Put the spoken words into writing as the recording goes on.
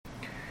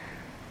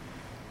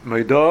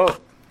Maidah,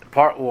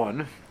 Part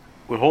 1.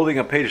 We're holding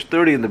on page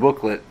 30 in the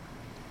booklet.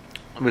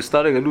 We're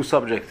starting a new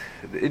subject,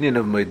 the Indian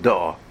of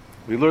Maidah.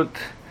 We learned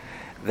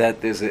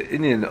that there's an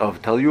Indian of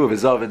Talyu of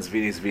Izav and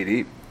Zvidi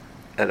Zvidi,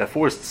 that a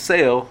forced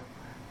sale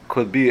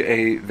could be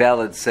a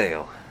valid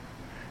sale.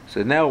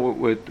 So now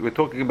we're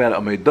talking about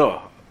a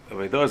Maidah. A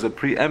Maidah is a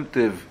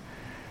preemptive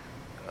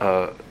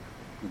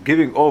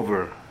giving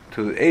over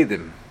to the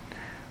Eidim.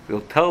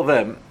 We'll tell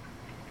them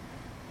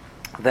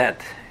that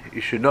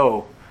you should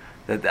know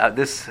that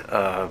this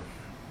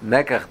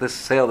mekach, this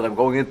sale that I'm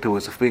going into,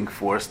 is being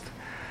forced,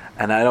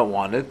 and I don't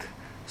want it.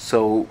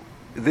 So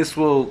this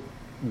will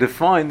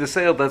define the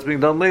sale that's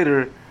being done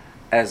later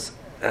as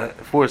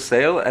forced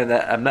sale, and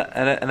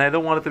I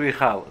don't want it to be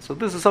chal. So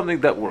this is something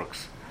that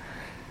works.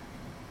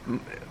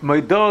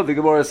 Maidah, the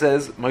Gemara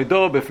says,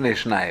 Maidah b'fnei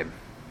shnayim.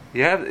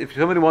 If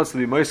somebody wants to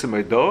be Moiseh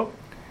Maidah,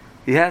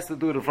 he has to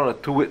do it in front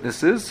of two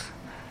witnesses.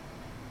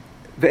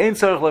 Ve'ein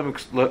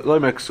tzarich lo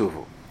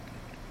ksuvu.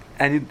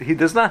 And he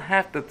does not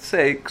have to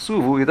say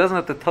ksuvu, he doesn't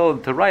have to tell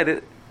them to write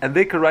it, and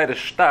they can write a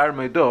shtar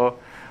Maidah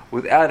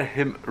without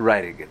him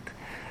writing it.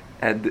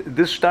 And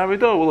this shtar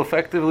Maidah will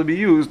effectively be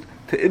used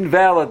to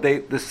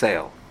invalidate the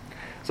sale.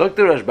 So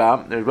the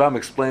Rashbam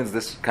explains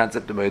this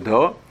concept of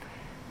Maidah.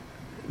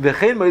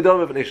 V'chein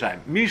Maidah b'fnei shnayim.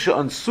 Misha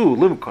ansu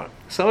limkar.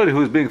 Somebody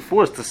who is being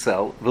forced to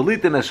sell,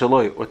 v'litin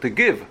eshaloi, or to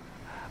give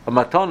a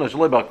matana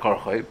shaloi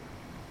b'karchoi,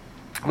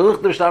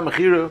 v'lichter shtar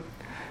mechira,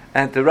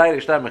 and to write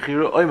a shtar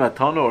mechira, oy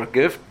matana, or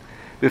gift,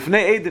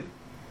 b'fnei edim.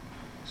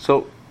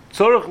 So,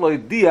 tzorach lo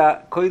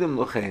yediya koidem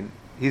lochein.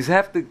 He's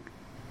have to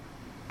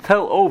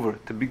tell over,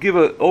 give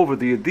over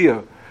the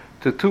idea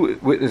to two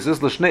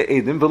witnesses, l'shnei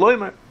edim,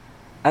 v'loimer,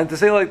 and to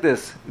say like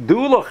this, du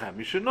lochem,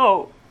 you should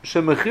know,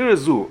 shemechira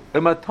zu, a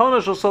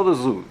matana shal sada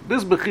zu,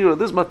 this bechira,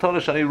 this matana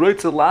shani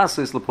writes a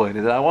lasis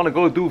lepoini, that I want to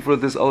go do for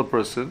this other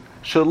person,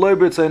 shaloi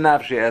b'tzay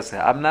nafshi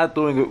eseh, I'm not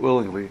doing it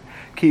willingly,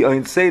 ki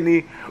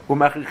oinseni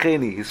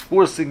u'machicheni, he's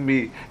forcing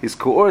me, he's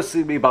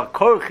coercing me, bal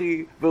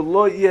korchi,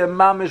 v'lo yeh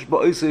mamish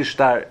ba'oisei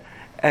shtar,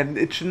 and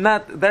it should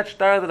not, that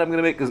shtar that I'm going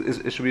to make,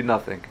 it should be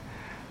nothing.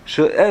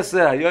 Shal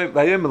eseh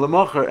hayom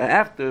l'mocher, and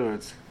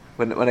afterwards,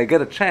 when I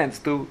get a chance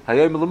to,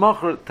 hayom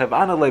l'mocher,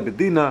 tev'ana le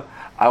bedina,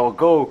 I will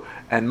go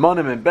and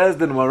monim and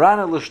bezdin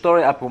marana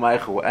l'shtori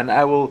apumaychu, and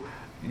I will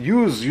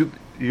use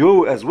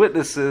you as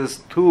witnesses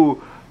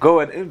to go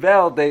and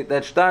invalidate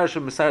that shtar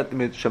shemasarti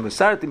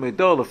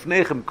meidol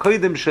lefnechem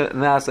koidim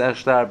shenas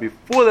shtar,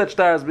 before that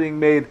shtar is being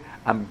made.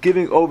 I'm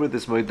giving over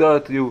this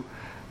meidah to you.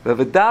 The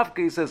Vedavke,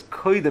 he says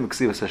koidim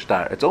ksivas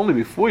shtar. It's only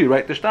before you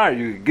write the shtar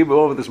you give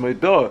over this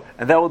meidah,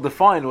 and that will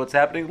define what's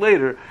happening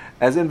later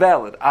as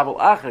invalid. Aval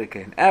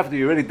acher, after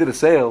you already did a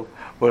sale,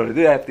 or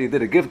after you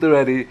did a gift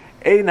already,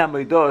 ein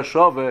ha-meidah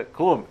shove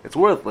klum. It's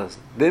worthless.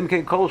 Dem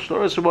can call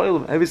shtaras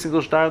sh'ba'olam, every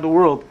single shtar in the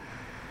world.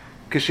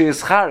 K'shei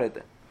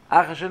ischaret,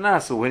 acha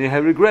shenasu, when you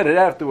have regretted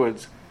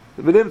afterwards.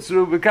 The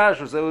b'nimtzru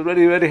b'kashus, that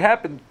already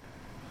happened.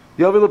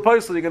 Yovi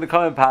l'poisel, you're going to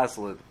come and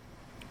passel it.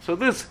 So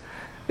this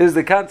is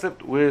the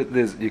concept where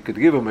you could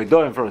give a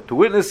meidah in front of two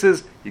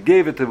witnesses, you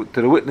gave it to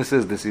the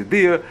witnesses, this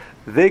idea,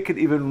 they could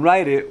even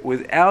write it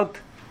without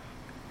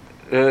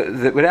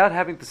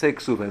having to say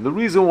ksuva. And the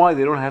reason why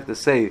they don't have to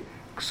say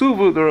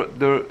ksuva,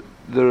 the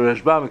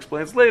Rashbam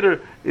explains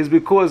later, is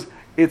because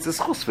it's a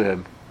schus for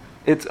him.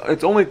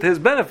 It's only to his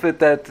benefit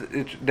that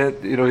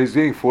he's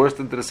being forced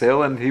into the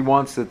sale and he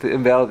wants it to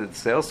invalidate the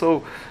sale.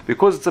 So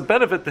because it's a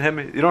benefit to him,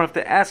 you don't have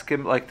to ask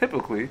him like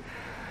typically.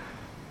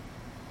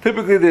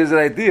 Typically, there's an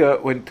idea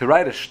when to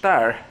write a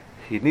shtar,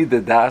 you need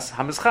the das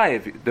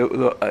hamizchayev.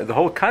 The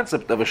whole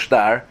concept of a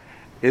shtar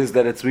is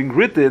that it's being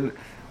written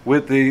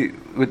with the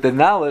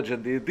knowledge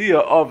and the idea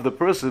of the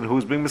person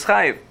who's being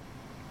mischayev.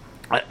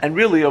 And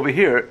really, over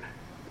here,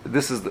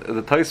 this is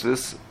the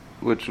Taisvis,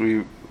 which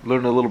we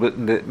learned a little bit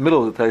in the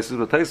middle of the Taisvis.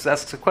 But Taisvis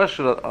asks a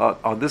question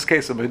on this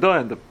case of Meidah,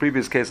 and the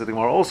previous case of the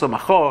Gemara also,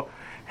 Macho,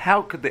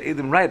 how could the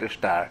Eidim write a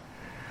shtar?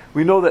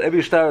 We know that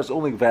every shtar is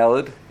only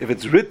valid if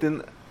it's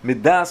written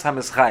midas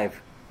ha-mischayev.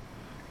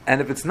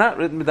 And if it's not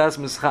written midas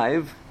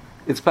mischayev,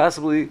 it's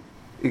possibly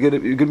going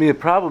to be a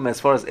problem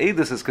as far as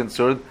Eidus is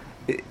concerned.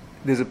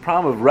 There's a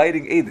problem of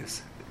writing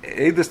Eidus.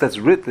 Eidus that's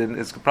written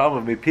is a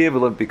problem of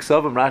Mepievel and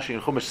Piksavim. Rashi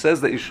and Chumash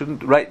says that you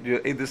shouldn't write your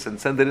Eidus and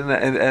send it in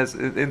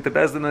into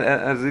Bezdin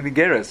as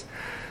Inigeres.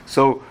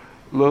 So,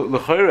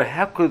 l'chayra,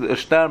 how could a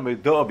shtar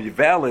meidah be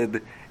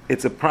valid?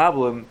 It's a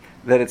problem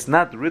that it's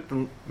not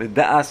written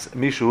midas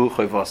mishu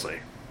chayvasei.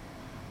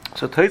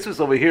 So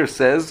Taisvis over here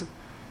says,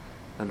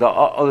 and the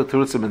other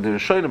Terutzim in the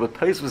Rishonim, but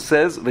Taisvis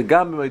says,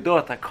 "V'gam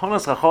b'meidah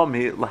takonas chacham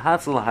hi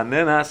lahatzel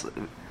hanenas."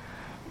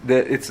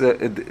 That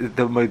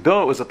the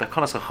meidah was a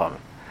takonas chacham,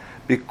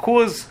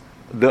 because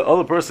the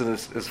other person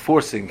is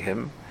forcing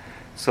him.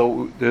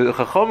 So the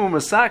chacham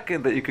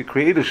u'masakin that you could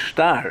create a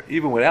shtar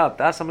even without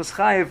das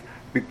hamischayev,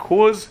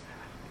 because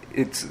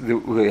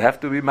they have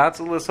to be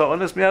matzalas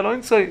ha'ones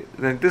mi'aloinsay.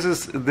 Then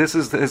this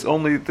is his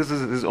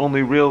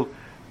only real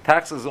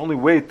tax, his only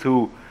way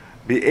to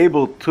be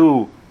able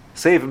to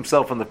save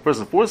himself from the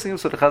person forcing him.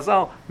 So the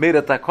Chazal made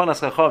a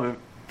takonas chachamim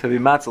to be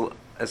matzel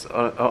as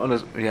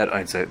Miyad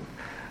Einzeit.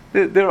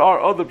 There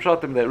are other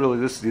pshatim that really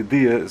this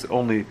idea is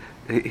only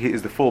he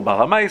is the full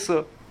Baal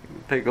HaMaisa.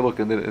 Take a look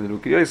in the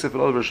Nuki Yosef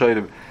and other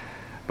Rishonim.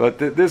 But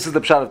this is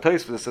the pshat of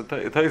Tosfos.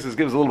 Tosfos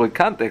gives a little bit of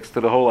context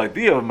to the whole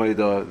idea of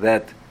Meidah,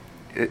 that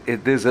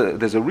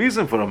there's a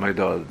reason for a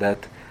Meidah,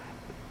 that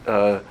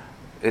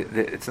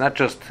it's not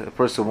just a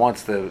person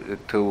wants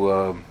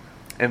to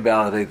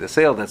invalidate the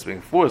sale that's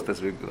being forced,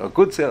 that's being a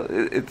good sale.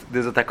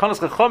 There's a Takanas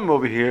Chachamim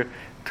over here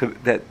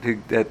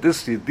that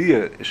this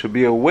idea should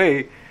be a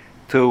way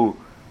to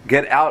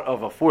get out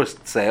of a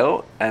forced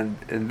sale, and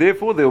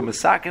therefore they were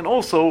misakin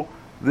also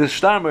this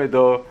shtar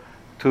Meidah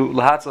to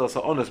lahatzal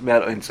sa'onas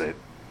mer einzeit.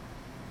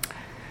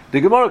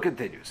 The Gemara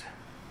continues.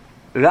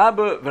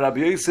 Rabbi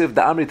Yosef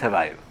da Amri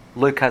Tavayu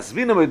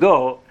lekasvina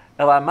Meidah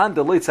el aman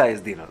de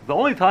leitzayis dina. The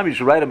only time you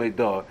should write a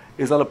Meidah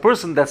is on a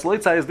person that's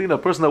leitzayis dina, a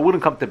person that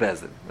wouldn't come to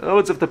Bezdin. In other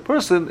words, if the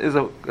person is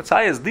a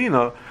tzayis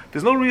dina,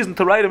 there's no reason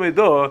to write a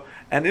Meidah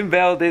and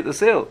invalidate the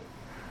sale.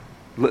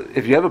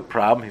 If you have a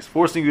problem, he's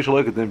forcing you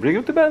to then bring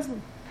him to Bezdin.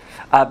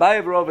 Abaye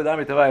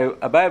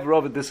and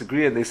Rava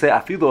disagree, and they say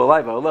afidu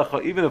alai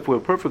va'alecha. Even if we're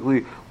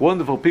perfectly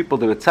wonderful people,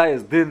 the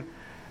tzayis din,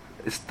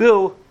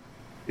 still,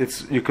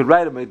 you could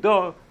write a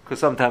Meidah, because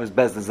sometimes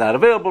Bezdin is not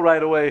available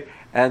right away,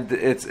 and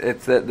it's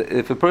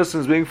if a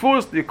person is being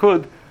forced, you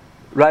could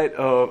write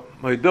a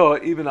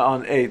Meidah even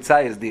on a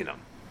tzayis dinam.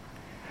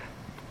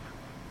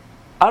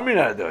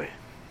 Amri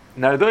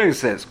Nardoi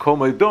says, Kol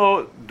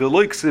Meidah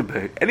deloy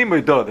ksibeh. Any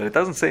Meidah that it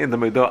doesn't say in the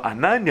Meidah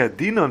ananya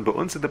dinon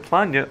be'unse de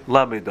planya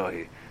la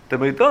Meidahi. The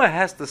Meidah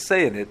has to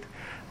say in it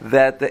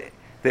that the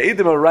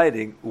Edom are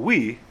writing,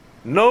 we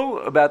know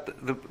about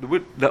the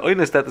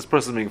oinus that this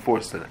person is being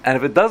forced in. And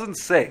if it doesn't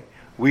say,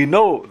 we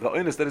know the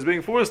oinus that is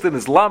being forced in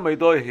is la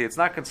Meidahi, it's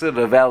not considered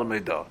a valid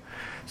Meidah.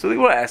 So they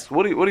will ask,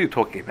 what are you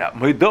talking about?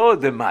 Meidah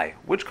de mai.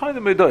 Which kind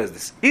of Meidah is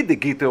this? Ide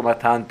gito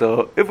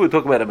matanto. If we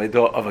talk about a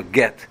Meidah of a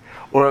get,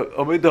 or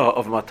a Meidah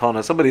of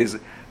matana, somebody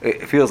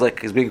feels like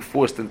he's being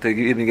forced into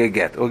giving a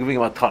get, or giving a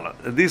matana.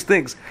 These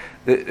things,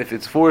 if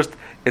it's forced,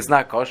 it's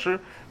not kosher,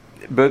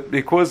 but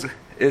because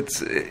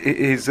it's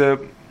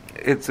Taliyah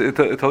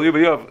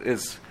B'Yov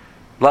is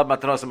lab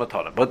matanas and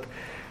matana. But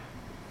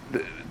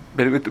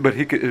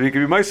he could be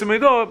Ma'aseh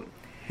Meidah.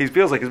 He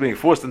feels like he's being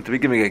forced into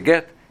giving a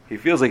get. He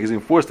feels like he's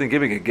being forced into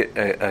giving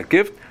a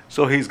gift.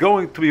 So he's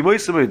going to be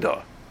Ma'aseh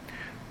Meidah.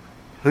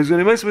 He's going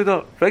to be Ma'aseh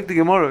Meidah. Fact the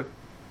Gemara.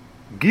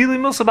 Gili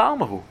Milsa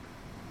Ba'almahu.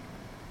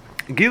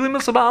 Gili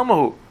Milsa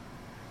Ba'almahu.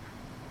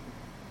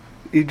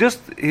 He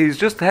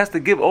just has to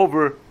give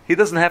over. He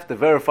doesn't have to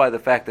verify the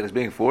fact that it's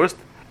being forced.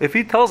 If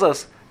he tells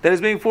us that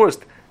it's being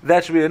forced,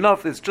 that should be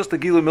enough. It's just a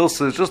Gili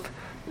Milsa. It's just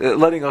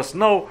letting us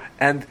know,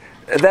 and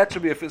that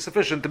should be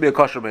sufficient to be a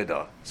kosher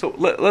Meidah. So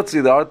let's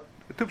see. There are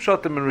two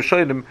pshatim and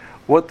rishonim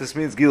what this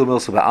means Gili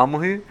Milsa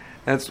Ba'almahu,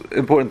 and it's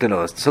important to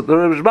know this. So the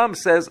Rambam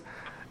says,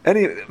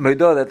 any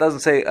Meidah that doesn't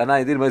say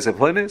Anai Din Meisei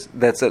Plonis,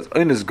 that says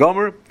Oinus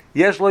Gomer,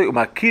 Yesh Loi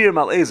Umakir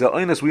Mal Eza,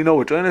 Oinus we know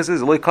which Oinus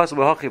is, Loi Kasu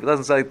B'Hachi, if it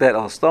doesn't say like that,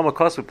 Al Stama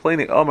Kasu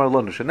Plani Omar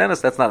Lonu Shenenis,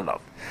 that's not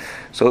enough.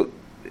 So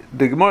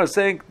the Gemara is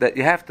saying that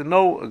you have to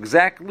know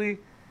exactly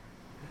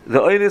the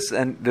Oinus,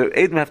 and the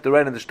Edom have to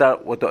write in the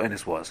start what the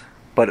Oinus was.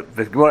 But if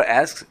the Gemara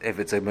asks if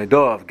it's a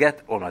Meidah of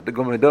get or not, the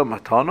Meidah of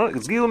Matana,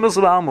 it's Gil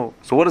Milsa Ba'almahu.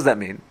 So what does that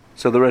mean?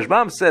 So the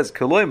Rashbam says,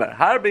 Keloimer,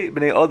 Harbi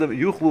B'nei Adam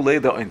Yuchlu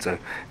Leida Oinzer.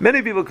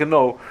 Many people can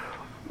know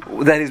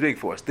that he's being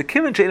forced. The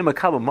Kivan Shein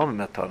Makabel Mami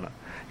Matana.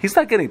 He's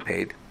not getting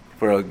paid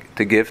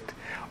to gift,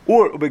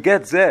 or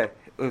beget zeh,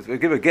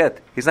 give a get.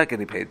 He's not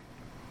getting paid.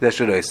 That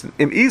should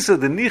Im Isa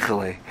the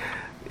Nichale.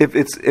 If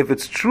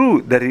it's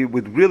true that he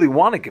would really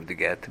want to give the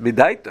get,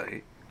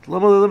 Midaitai.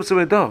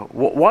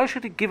 Why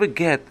should he give a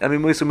get? I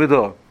mean, if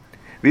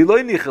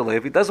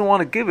he doesn't want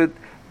to give it,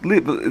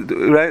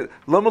 right?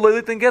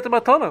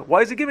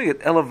 Why is he giving it?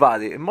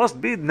 Elavadi. It must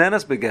be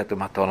nenas beget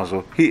matana.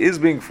 So he is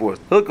being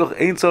forced. He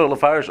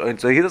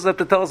doesn't have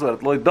to tell us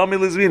about it.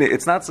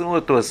 It's not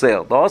similar to a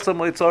sale.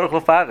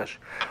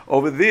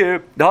 Over there,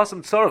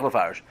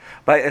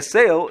 by a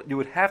sale, you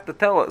would have to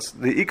tell us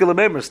the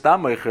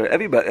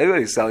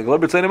everybody's selling.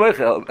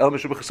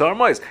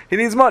 He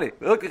needs money.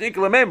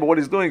 What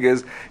he's doing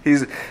is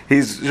he's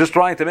just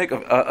trying to make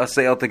a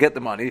sale to get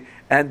the money,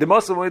 and the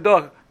Muslim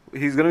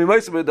he's going to be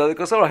Ma'aseh Meidah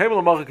because when I'm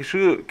going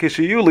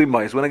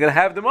to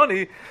have the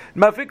money,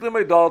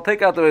 I'll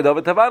take out the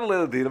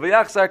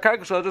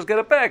Meidah, I'll just get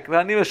it back.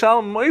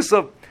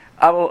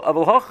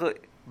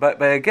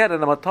 By a get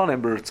and a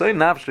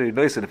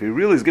matanim, if he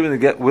really is giving the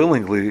get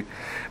willingly,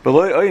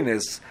 why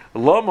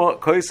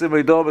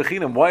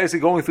is he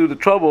going through the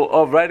trouble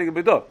of writing a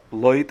Meidah?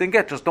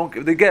 Just don't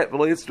give the get. You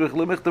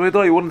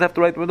wouldn't have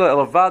to write the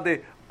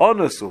Meidah.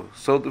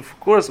 So of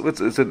course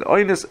it's an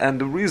oinus, and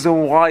the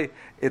reason why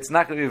it's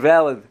not going to be a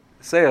valid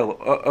sale,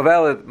 a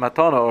valid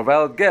matana or a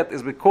valid get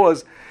is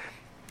because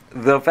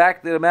the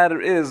fact of the matter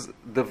is,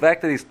 the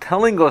fact that he's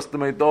telling us the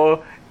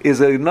Meidah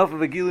is enough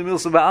of a Gili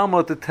Milsa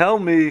Ba'almahu to tell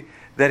me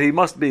that he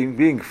must be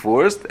being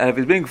forced, and if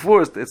he's being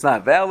forced, it's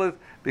not valid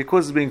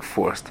because it's being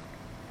forced.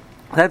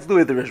 That's the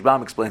way the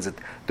Rashbam explains it.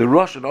 The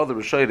Rosh and other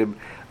Rishonim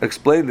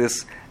explain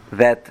this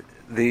that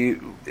the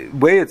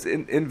way it's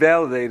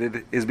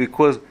invalidated is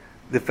because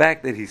the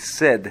fact that he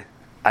said,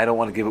 I don't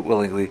want to give it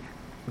willingly,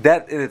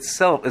 that in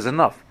itself is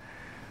enough.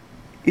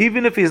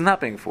 Even if he's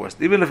not being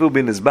forced, even if it will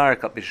be Nizbarak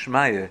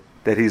Bishmaya,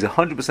 that he's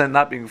 100%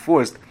 not being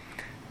forced,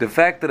 the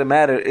fact of the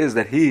matter is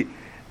that he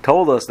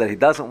told us that he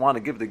doesn't want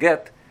to give the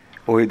get,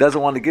 or he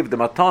doesn't want to give the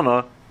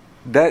matana,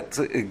 that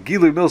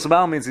Gilu Mil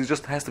Sabal means he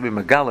just has to be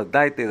Megala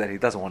Daite, that he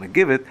doesn't want to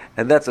give it,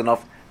 and that's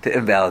enough to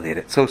invalidate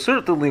it. So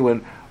certainly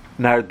when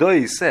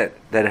Nardoi said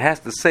that it has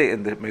to say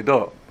in the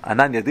Medo,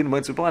 Anan Yadin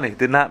Moitzupani, he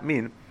did not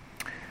mean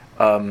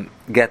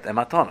get a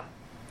matana.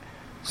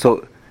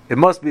 So it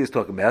must be he's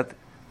talking about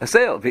a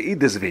sale.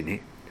 Ve'idis vini,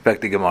 in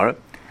fact the Gemara,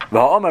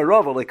 Va'omer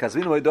Rava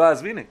lekazvini Medo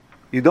azvini.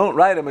 You don't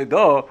write a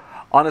Medo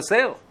on a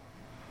sale.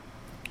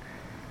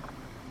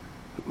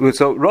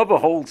 So Rava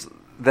holds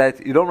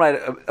that you don't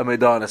write a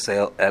Medo on a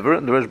sale ever,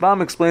 and the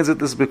Rashbam explains that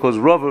this is because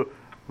Rava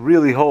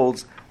really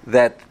holds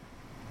that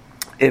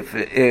if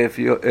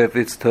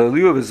it's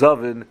Taliu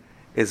V'Zavin,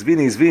 it's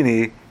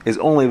Vini is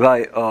only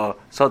by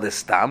Sadeh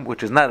Stam,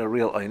 which is not a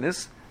real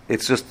Einis.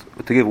 It's just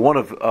to give one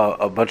of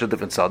a bunch of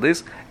different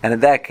Sadehs, and in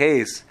that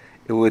case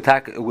it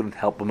wouldn't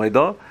help a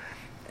Medo.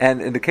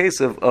 And in the case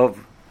of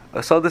a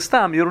Sadeh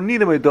Stam, you don't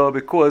need a Medo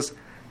because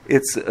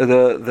it's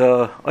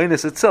the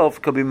Einis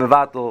itself could be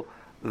Mevatel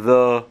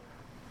the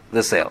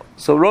sale.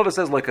 So Rava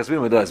says like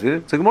Kasvini Medo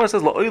Azvini. So Gemara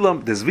says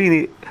La'olam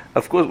Desvini.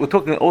 Of course, we're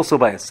talking also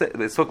by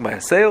it's talking by a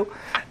sale.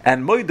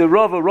 And Moide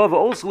Rava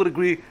also would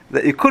agree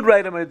that you could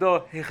write a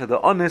Medo the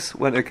honest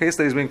when a case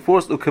that is being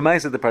forced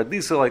ukemaisa the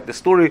Pardisa, like the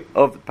story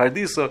of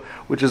Pardisa,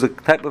 which is a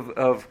type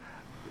of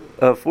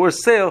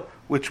forced sale,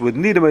 which would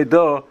need a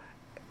Medo,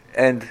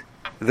 and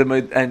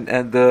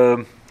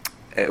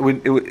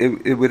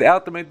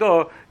without the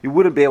Medo, you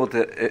wouldn't be able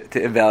to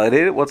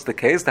invalidate it. What's the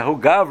case? The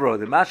Gavro,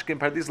 the Mashkin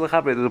Pardis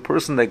Lechabre, the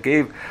person that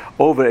gave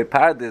over a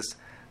Pardis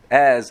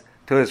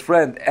to his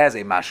friend as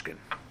a Mashkin.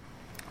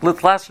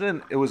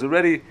 L'tlashrin, it was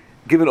already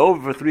given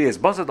over for 3 years.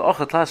 After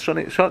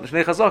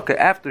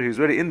he was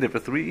already in there for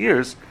 3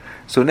 years,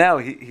 so now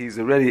he's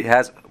already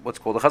has what's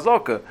called a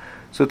Chazaka.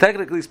 So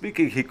technically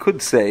speaking, he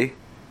could say,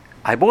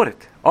 I bought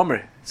it,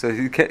 Omer. So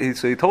he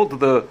told to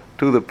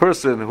the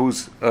person who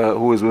was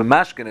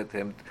mashkin at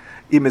him,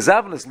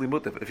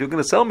 if you're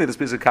going to sell me this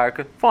piece of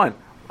karka, fine,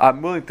 I'm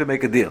willing to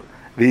make a deal.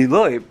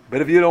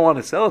 But if you don't want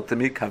to sell it to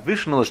me, I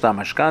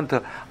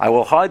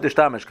will hide the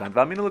shtamashkant.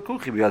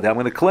 I'm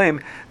going to claim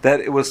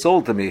that it was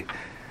sold to me.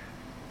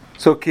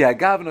 So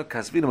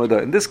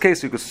in this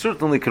case, you could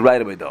certainly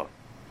write a medo.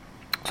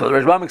 So the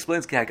Rashbam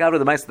explains the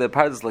ma'aser the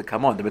pardas like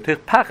come on. The betich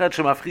pachad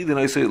shemafchidin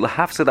oisei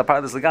lahafsed the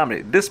pardas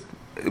legamri. This,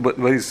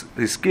 what he's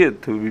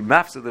scared to be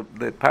mafsed the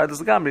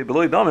pardas legamri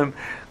below domim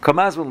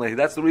kamazvun lehi.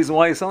 That's the reason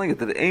why he's selling it.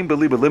 That aim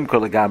believe limkor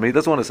legamri. He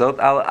doesn't want to sell it.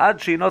 Al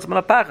adshi not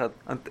man pachad,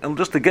 and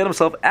just to get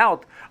himself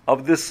out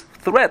of this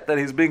threat that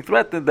he's being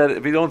threatened that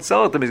if he don't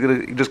sell it to him, he's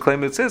going to just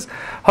claim it's his.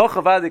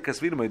 Hochavadi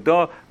kasvidim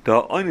medo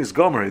the oinis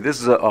gomer.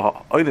 This is a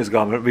oinis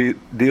gomer. The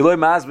eloi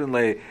mazvin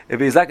lehi. If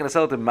he's not going to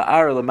sell it to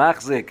ma'ar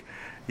lemachzik.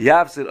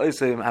 Yavsid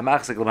oisem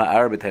hamachzik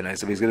l'ma'ar b'tainai.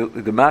 So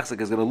the machzik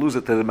is going to lose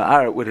it to the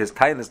ma'ar with his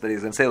tightness that he's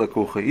going to say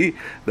l'kuchai.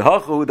 The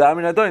hachu the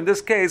amin adoi in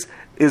this case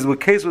is the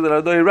case with the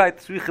adoi right.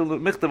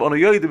 Michtav on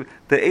yoidim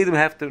the edim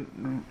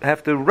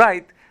have to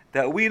write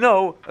that we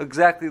know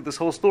exactly this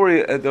whole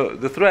story,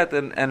 the threat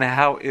and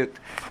how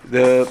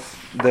the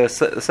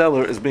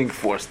seller is being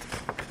forced.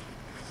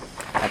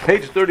 On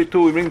page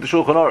 32, we bring the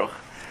Shulchan Aruch.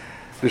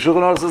 The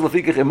Shulchan Aruch says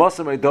l'fikich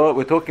imasem edo.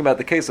 We're talking about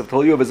the case of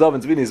Toliu v'zav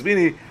and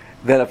zvini.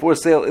 That a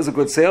forced sale is a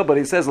good sale, but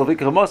he says if he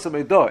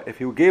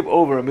gave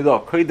over a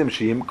midah koydem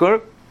sheyimkor,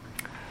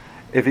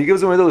 if he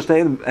gives him a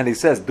midah and he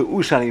says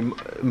du'ushani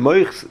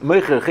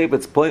meicher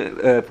chepetz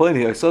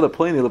pleni I saw the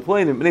pleni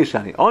lepleni mnei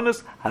shani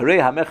honest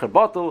harei hamecher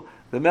bottle,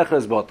 the mecher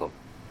is bottle.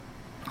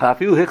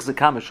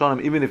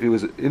 Even if he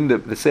was in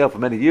the sale for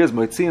many years,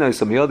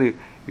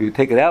 you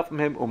take it out from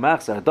him,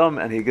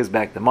 and he gives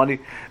back the money.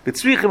 And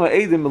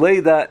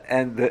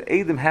the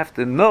Eidim have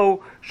to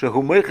know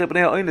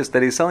that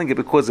he's selling it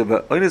because of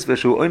an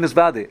Oynis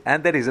Vade,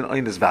 and that he's an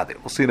Oynis Vade.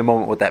 We'll see in a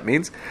moment what that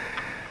means.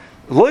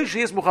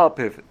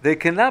 They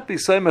cannot be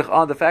soymech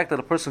on the fact that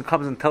a person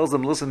comes and tells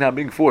them, listen, I'm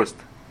being forced.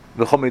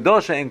 If it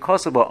doesn't say in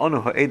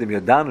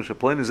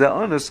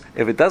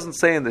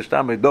the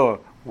Shtam Medah,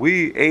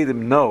 we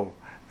Eidim know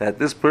that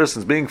this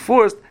person is being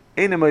forced,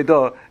 Ein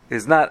Medah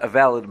is not a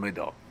valid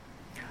Medah.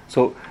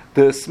 So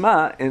the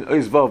Sma in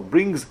Oizvav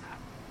brings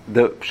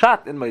the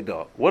Pshat in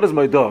Medah. What does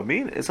Medah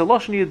mean? It's a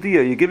Lashon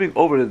Yediyah. You're giving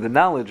over the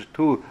knowledge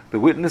to the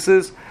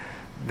witnesses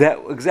that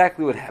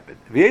exactly what happened.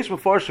 V'yesh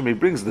Mefarshim, he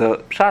brings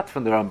the Pshat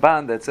from the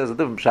Ramban that says a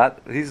different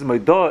Pshat. His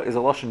Medah is a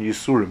Lashon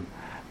Yisurim.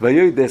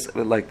 Vayoides,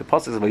 like the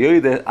Pasuk says,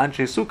 Vayoides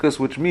Anshe Sukkos,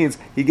 which means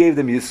he gave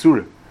them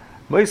Yisurim.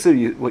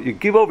 What you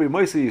give over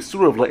Moisei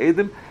Yisur of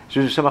La'edim,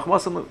 and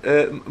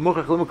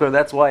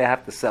that's why I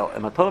have to sell.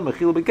 And Matar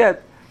Mechil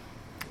Beget,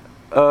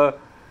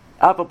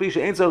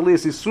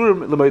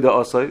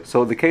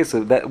 so the case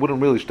of that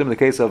wouldn't really stem the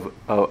case of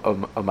a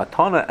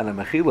Matana and a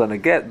Mechila and a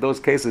Get.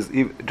 Those cases,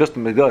 just the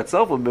Medah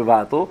itself would be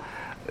vatal.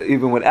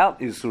 even without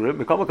Yisurim.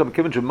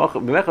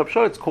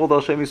 It's called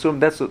Al Shem Yisurim.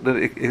 That's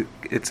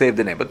it saved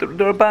the name. But the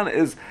Ramban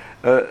is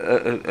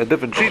a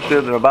different sheet.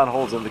 The Ramban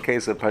holds in the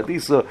case of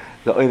Pardisa,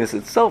 the Oinus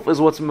itself is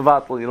what's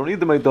Mevatel. You don't need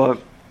the Meidah.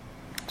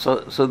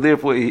 So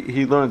therefore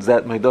he learns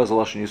that Meidah is a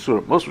Lashon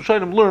Yisurim. Most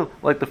Rishonim learn,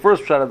 like the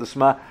first shot of the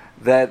Shema,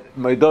 that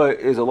Meidah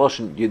is a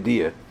Lashon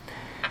Yediyah.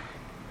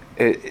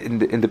 In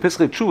the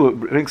Piskei Tshuva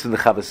brings in the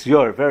Chavas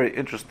Yor a very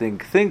interesting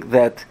thing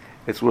that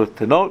it's worth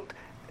to note,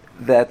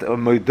 that a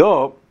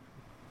Meidah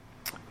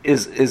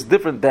is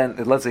different than,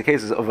 let's say,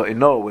 cases of a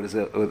no, where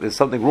there's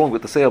something wrong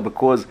with the sale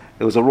because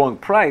it was a wrong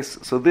price.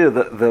 So there,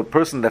 the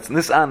person that's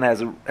Nis'an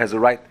has a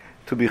right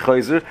to be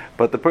chayzer,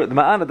 but the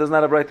Ma'ana does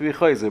not have a right to be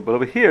chayzer. But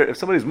over here, if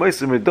somebody's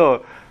Meiser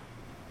Meidah,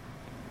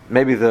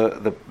 maybe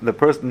the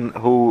person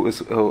who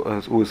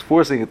is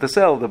forcing it to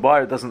sell, the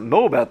buyer doesn't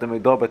know about the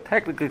Meidah, but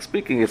technically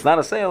speaking, it's not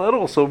a sale at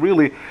all. So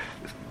really,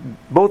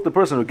 both the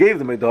person who gave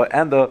the Meidah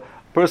and the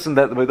person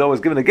that the Meidah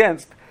was given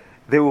against,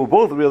 they will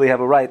both really have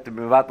a right to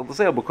be mevatel the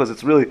sale because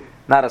it's really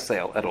not a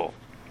sale at all.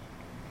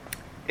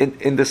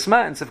 In the Sma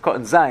and Sefkot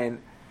and Zayin,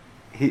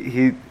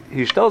 he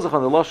stellt sich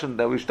on the lashon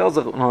that we stellt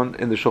sich on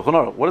in the Shulchan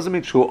Aruch. What does it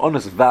mean? Shu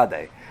onis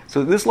vadei.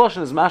 So this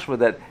lashon is mashma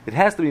that it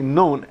has to be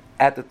known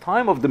at the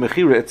time of the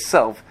mechira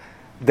itself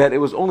that it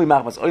was only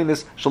machmas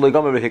oinis shalei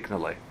gomer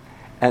v'hiknalei.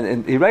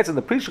 And he writes in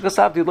the Prisha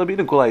Kasavti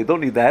Labidin Kulai, you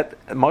don't need that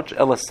much.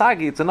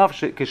 Elasagi, it's enough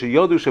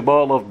Kishayodu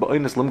Shabalov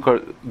Ba'onis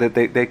Limkar that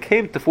they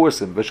came to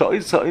force him. At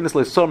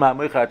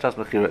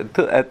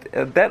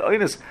that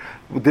Oinis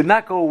did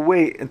not go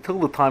away until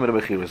the time of the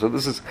Mechira. So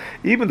this is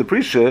even the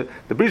Prisha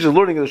is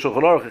learning in the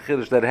Shulchan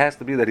Aruch that it has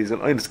to be that he's an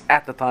Oinis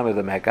at the time of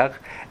the Mekach.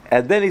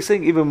 And then he's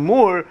saying even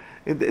more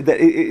in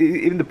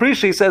the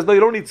Prisha he says, no, you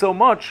don't need so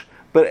much,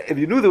 but if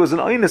you knew there was an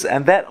Oinis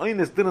and that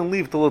Oinis didn't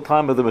leave till the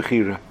time of the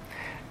Mechira.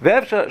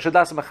 Because of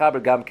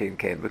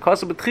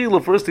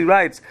Betchila, first he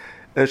writes,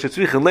 that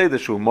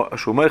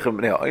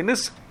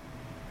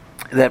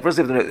first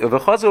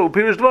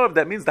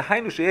that means the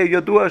Hainu Sheyeh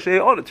Yadua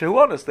Sheyeh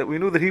Honest, that we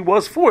knew that he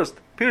was forced.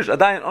 Pirish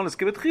Adayin Honest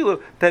Kibetchila,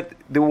 that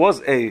there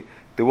was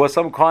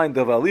some kind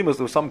of alimus,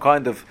 there was some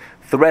kind of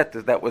threat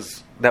that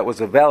was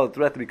a valid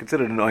threat to be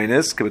considered an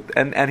oinus,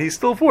 and he's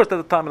still forced at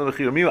the time of the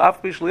mechira.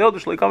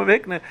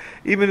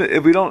 Even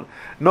if we don't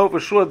know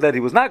for sure that he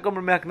was not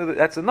gomer mechna,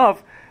 that's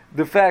enough.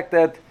 The fact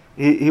that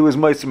he was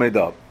Meiser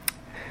Meidah.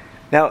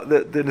 Now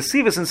the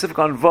Nesivos in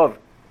Sifkon Vav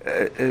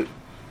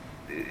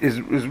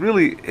is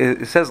really,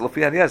 it says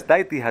Lafiyan yes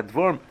daiti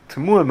hadvorm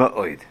tmua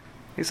ma'oid.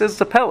 He says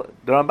it's a pellet.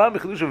 The Rambam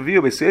B'Chidush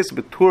V'Viyu B'Seis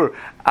B'Tur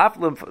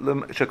Aflam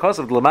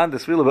Shekosov L'man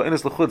Desrila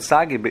V'Oinus L'Chud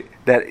Sagi,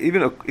 that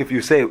even if you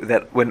say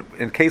that when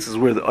in cases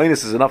where the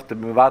Oinus is enough to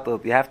be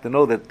mevatel, you have to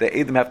know that the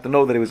Eidim have to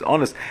know that he was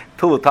honest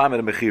till the time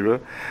of the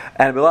Mechira,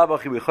 and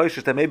B'Labachi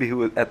B'Choishish that maybe he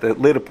was at the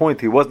later point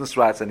he was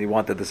Nisratz and he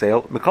wanted the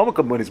sale.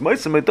 Mekomokam when he's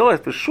Meiser Meidah,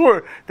 for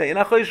sure that you're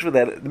not Choishish for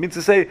that. It means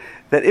to say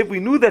that if we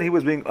knew that he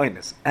was being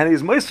Oinus and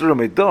he's Meiser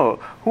Meidah,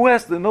 who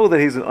has to know that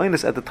he's an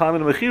Oinus at the time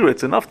of the Mechira?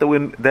 It's enough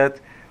that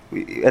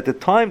at the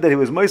time that he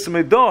was Meiser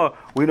Meidah,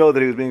 we know that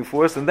he was being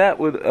forced, and that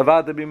would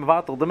avad be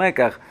mevatel the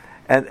mekach,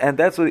 and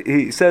that's what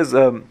he says. He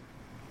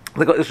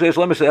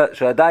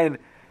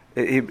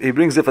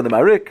brings it from the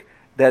Marik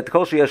that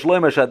kol sheyesh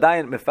loimer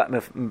shadayin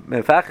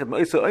mefachet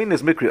meiser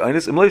oines mikri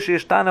oines imloy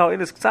sheyesh tana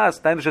oines ktsas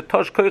tana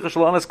shetosh koicha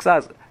shel oines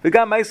ktsas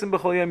v'gam meisim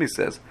b'chol yom. He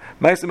says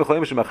meisim b'chol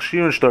yom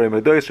shemachshirin shtori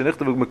meidah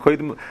shenichtav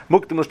v'mekoidim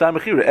muktim l'shtar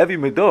mechira. Every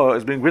meidah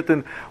is being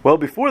written well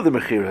before the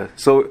mechira.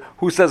 So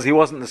who says he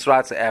wasn't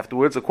nisratze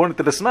afterwards? According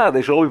to the Sma,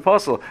 they should all be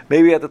possible.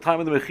 Maybe at the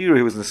time of the mechira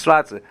he was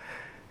nisratze.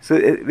 So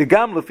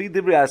v'gam lefi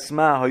divrei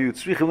asma hayu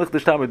tzrichim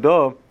l'shtar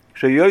meidah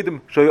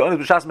sheyodim sheyonis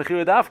b'shas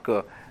mechira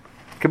dafka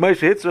k'may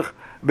shehitzrich.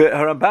 In the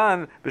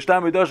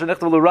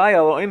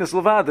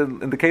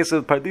case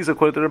of Pardisa,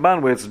 according to the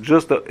Ramban, where it's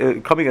just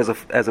coming as a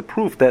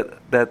proof that to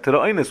the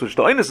Oinus, which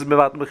the Oinus is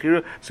Mevat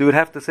Mechira, so you would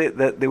have to say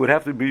that there would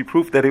have to be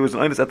proof that he was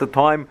an Oinus at the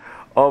time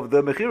of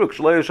the Mechira.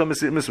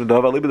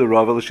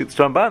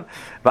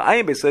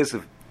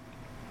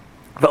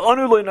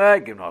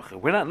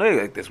 We're not knowing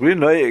like this. We're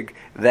knowing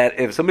that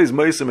if somebody's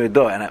Meiser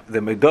Meidah and the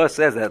Meidah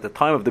says that at the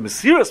time of the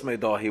Mesiras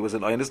Meidah he was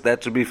an Oinus,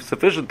 that should be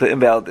sufficient to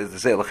invalidate the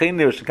sale. The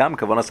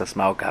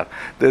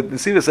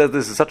Nesivos says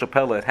this is such a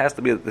pella, it has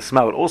to be that the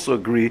Sma would also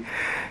agree.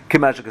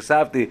 That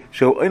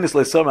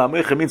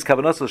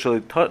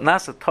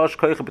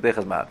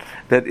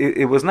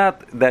it was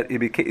not that the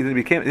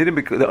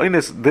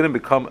Oinus didn't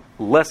become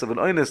less of an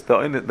Oinus.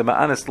 The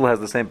Ma'ana still has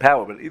the same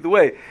power. But either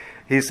way,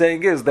 he's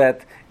saying is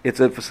that it's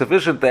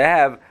sufficient to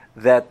have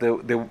that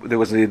there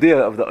was the idea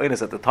of the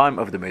Oinus at the time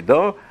of the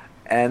Meidah,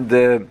 and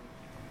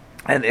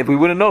if we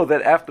wouldn't know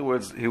that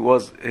afterwards he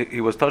was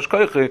Tosh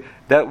Koichi,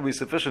 that would be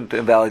sufficient to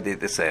invalidate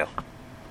the sale.